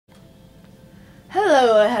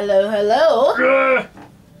Hello.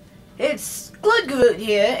 It's Garoute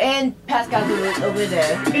here, and Pascal Garoute over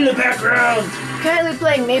there. In the background! Currently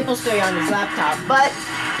playing MapleStory on his laptop, but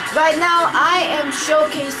right now I am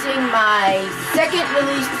showcasing my second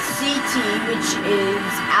released CT, which is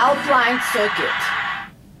Alpine Circuit.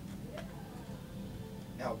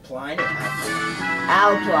 Alpline or Alpline?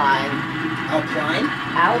 Alpline. Alpline?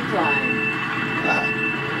 Alpline. Ah.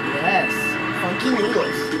 Yes. Funky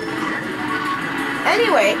noodles.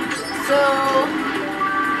 Anyway, so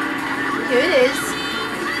here it is.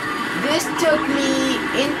 This took me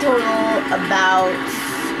in total about...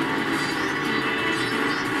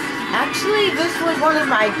 Actually, this was one of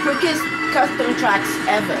my quickest custom tracks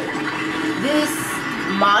ever. This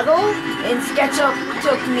model in SketchUp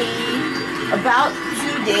took me about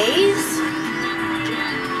 2 days.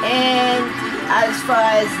 And as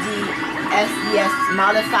far as the SZS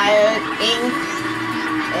Modifier, ink,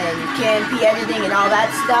 and KMP editing and all that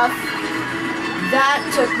stuff, that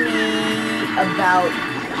took me about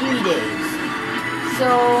 3 days. So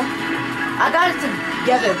I got it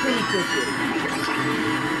together pretty quickly.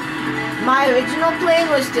 My original plan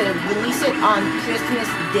was to release it on Christmas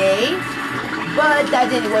Day, but that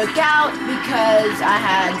didn't work out because I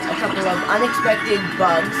had a couple of unexpected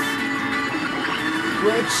bugs,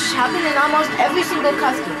 which happen in almost every single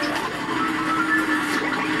custom track.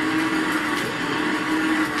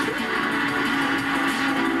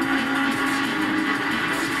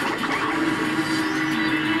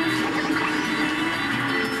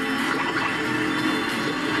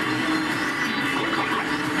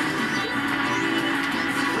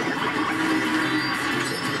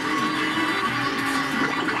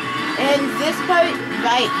 And this part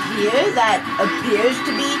right here that appears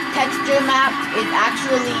to be texture mapped is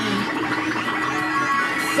actually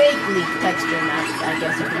fakely texture mapped, I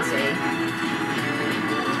guess you can say.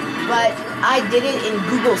 But I did it in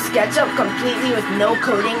Google Sketchup completely with no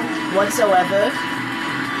coding whatsoever.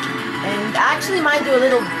 And I actually might do a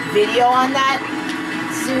little video on that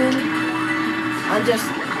soon on just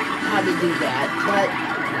how to do that, but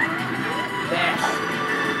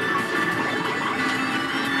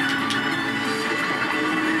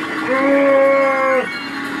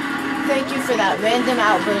thank you for that random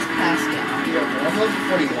outburst, Pascal.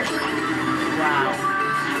 Wow.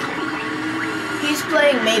 He's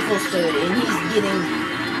playing MapleStory and he's getting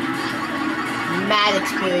mad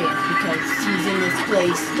experience because he's in this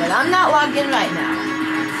place, but I'm not logged in right now.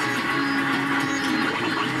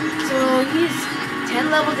 So he's 10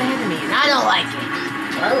 levels ahead of me and I don't like it.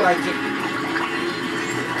 I like it.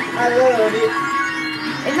 I love it.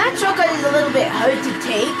 And that shortcut is a little bit hard to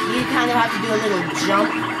take. You kind of have to do a little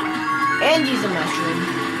jump and use a mushroom.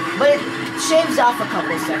 But it shaves off a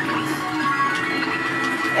couple seconds.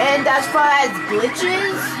 And as far as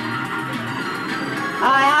glitches,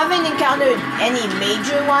 I haven't encountered any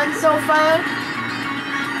major ones so far.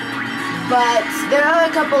 But there are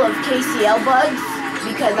a couple of KCL bugs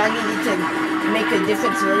because I needed to make a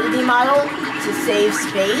different solidity model to save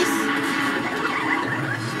space.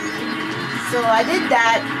 So I did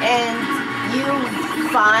that, and you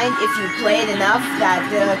find, if you play it enough, that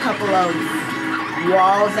there are a couple of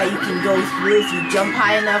walls that you can go through if you jump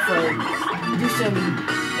high enough or do some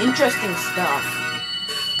interesting stuff.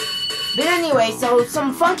 But anyway, so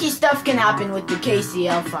some funky stuff can happen with the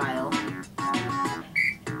KCL file.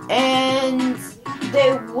 And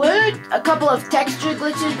there were a couple of texture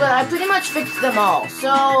glitches, but I pretty much fixed them all.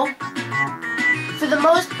 So, for the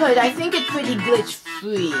most part, I think it's pretty glitch-free.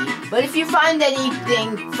 But if you find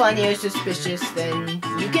anything funny or suspicious, then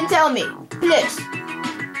you can tell me. Please.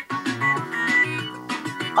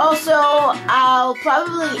 Also, I'll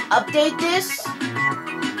probably update this.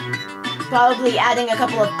 Probably adding a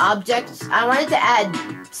couple of objects. I wanted to add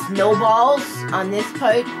snowballs on this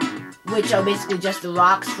part, which are basically just the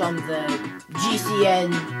rocks from the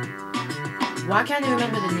GCN. Why can't I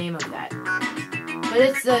remember the name of that? But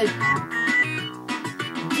it's the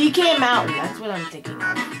DK Mountain, that's what I'm thinking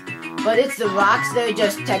of. But it's the rocks that are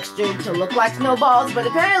just textured to look like snowballs, but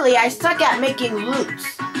apparently I suck at making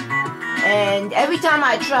routes. And every time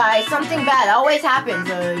I try, something bad always happens,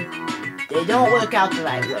 or they don't work out the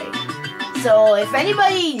right way. So if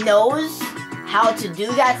anybody knows how to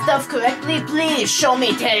do that stuff correctly, please show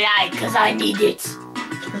me tonight, because I need it.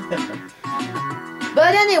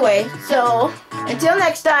 But anyway, so until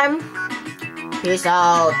next time, peace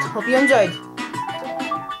out. Hope you enjoyed.